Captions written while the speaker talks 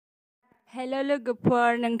Hello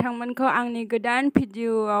लोगोफोर नोंथांमोनखौ आंनि गोदान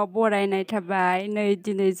भिडिअआव बरायनाय थाबाय। नै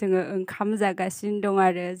दिनै जोङो ओंखाम जागासिनो दं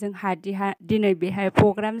आरो जोंहा दिनै बेहाय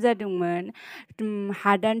प्रग्राम जादोंमोन।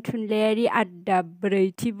 हादान थुनलाइयारि आददा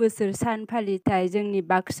ब्रैथि बोसोर सान फालिथाय जोंनि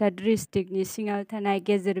बाक्सा डिस्ट्रिक्टनि सिङाव थानाय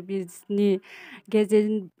गेजेर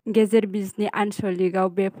बिजनि आनसलिकआव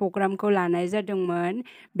बे प्रग्रामखौ लानाय जादोंमोन।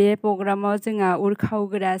 बे प्रग्रामाव जोंहा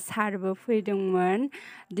उरखावग्रा सारबो फैदोंमोन।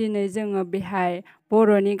 दिनै जोङो बेहाय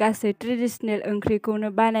बर'नि गासै ट्रेडिशनेल ओंख्रिखौनो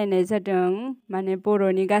बानायनाय जादों। माने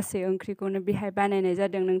बर'नि गासै ओंख्रिखौनो बेहाय बानायनाय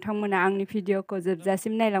जादों। नोंथांमोना आंनि भिडिअखौ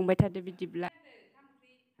जोबजासिम नायलांबाय थादो बिदिब्ला।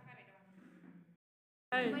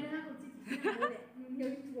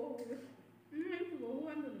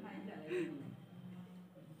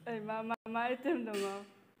 मा आइटेम दङ?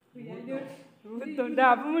 बुहुद दं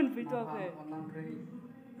दाबो मोनफैथ'वाखै।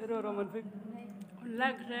 र' मोनफै अनला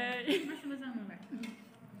ओंख्रै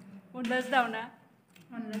अनलाजों दाउ ना?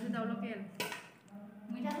 अनलाजों दाउ लकेल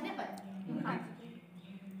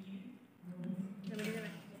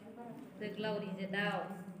जोगलावरिजों दाउ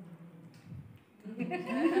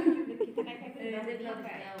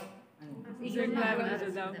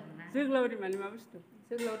जोगलावरि माने मा बुस्थु?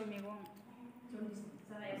 जोगलावरि मैगं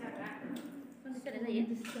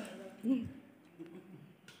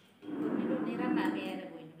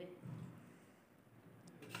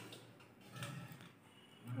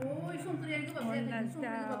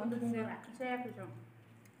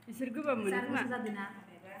इसोर गोबाब मोनो खोमा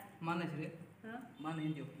मानो इसोरो मानो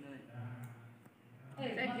हिन्दियाव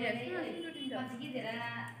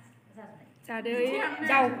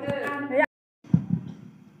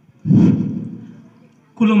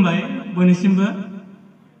खुलुमबाय बयनिसिमबो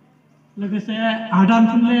लोगोसे हादान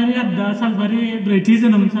थुनलाइयारि आददा सालबारि ब्रैथि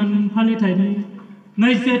जोनोम सान फालिथायनि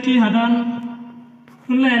 22थि हादान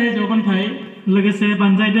थुनलाइयारि जौगाखांथाय लोगोसे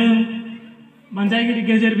बानजायगिरि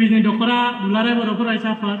गेजेर बिजनि दख'रा दुलाराय बर' फरायसा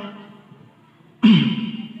आफाद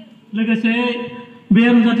लोगोसे बे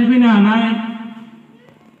रंजाथि फैनो हानाय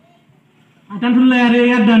हादान थुनलाइयारि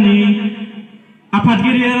आददानि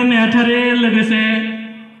आफादगिरि आरो नेहाथारि लोगोसे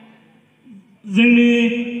जोंनि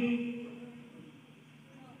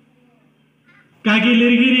गागि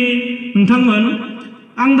लिरगिरि नोंथांमोन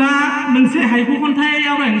आं दा मोनसे हायखु खन्थाइ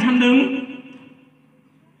आवरायनो सानदों।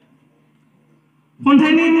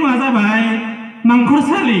 खन्थाइनि मुङा जाबाय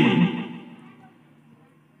मांखरसालि।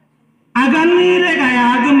 आगाननि रेगाया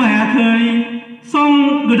गोमायाखै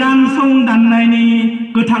गोदान सं दाननायनि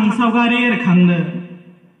गोथां सावगारि एरखांनो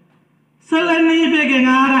सोलेरनि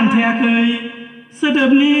बेगेङा रानथायाखै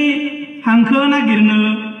सोदोबनि हांखो नागिरनो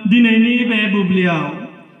दिनैनि बे बुब्लियाव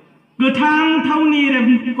गोथां थावनि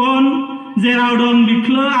रेबगन जेराव दं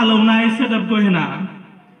बिख्लो आलौनाय सोदोब गहेना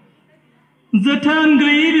जोथोन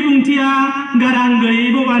गैयै बिबुंथिया गारां गैयै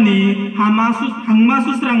बबानि हांमा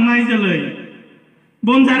सुस्रांनाय जोलै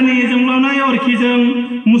बनजारनि जोंलावनाय अरखिजों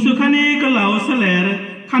मुसुखानि गोलाव सोलेर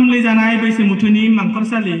खामलि जानाय बैसोमुथुनि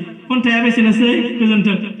मांखरसालि। खन्थाइया बेसेनोसै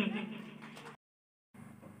गोजोन्थों।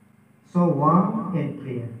 So warm and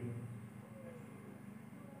clear.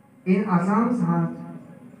 In Assam's heart,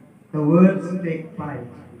 the words take flight,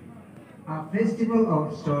 a festival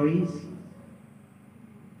of stories,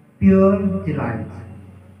 pure delight.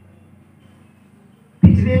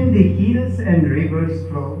 Between the hills and rivers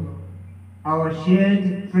flow, our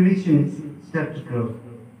shared traditions start to grow.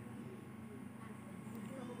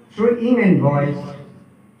 Through ink and voice,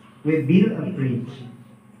 we build a bridge.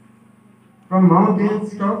 From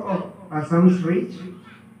mountains top of Assam's ridge,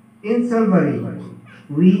 in Salbari,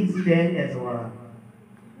 we stand as one.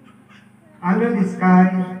 Under the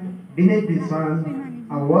sky, beneath the sun,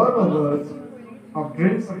 a world of words, of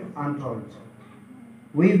dreams untold.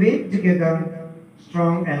 We weave together,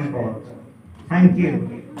 strong and bold. Thank you.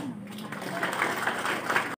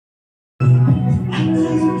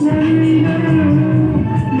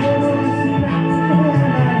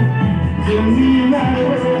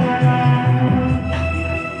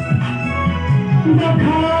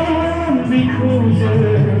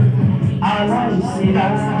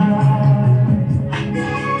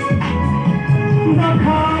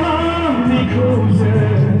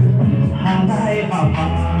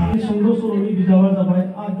 सुंद' सल'नि बिजाबा जाबाय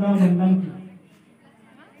आद्रा मोन्दांथि।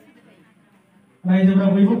 रायजोफ्रा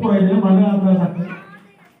बयबो फरायदों मानो आद्रा जाखो?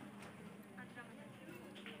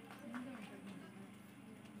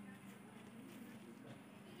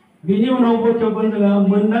 बेनि उनाव गथ'फोरनो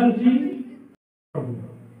मोन्दांथि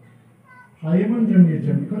हायोमोन जोंनि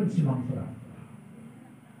जोंखोल सिमांफोरा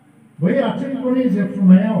बै आथिंफोरनि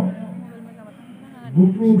जेफुनायाव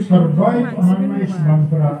गुफुर सारबाय थानांनाय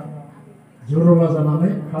सिमांफोरा जरला जानानै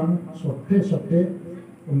खान सत्ते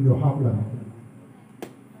उन्दुहाबलाङो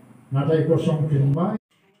नाथाय गसंफिनबाय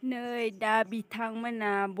नै दा बिथांमोना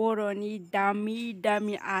बर'नि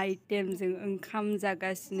दामि आइटेमजों ओंखाम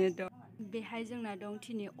जागासिनो दं। बेहाय जोंना दं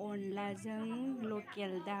दिनै अनलाजों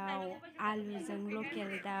लकेल दाउ, आलुजों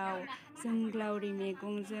लकेल दाउ, जोंग्लावरि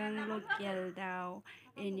मैगंजों लकेल दाउ,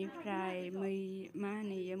 बेनिफ्राय मा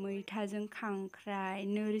होनो इयो मैथाजों खांख्राइ,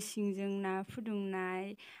 नोरसिंजों ना फुदुंनाय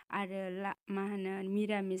आरो मा होनो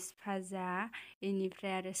मिरामिस भाजा,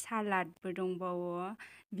 बेनिफ्राय आरो सालादबो दंबावो।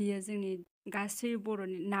 बियो जोंनि गासै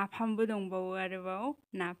बर'नि नाफामबो दंबावो आरोबाव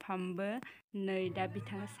नाफामबो। नै दा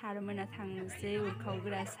बिथाङा सारमोना थांनोसै,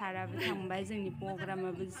 उरखावग्रा साराबो थांबाय, जोंनि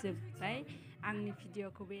प्रग्रामाबो जोब्बाय। आंनि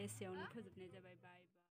भिडिअ'खौ बे एसेयावनो फोजोबनाय जाबाय।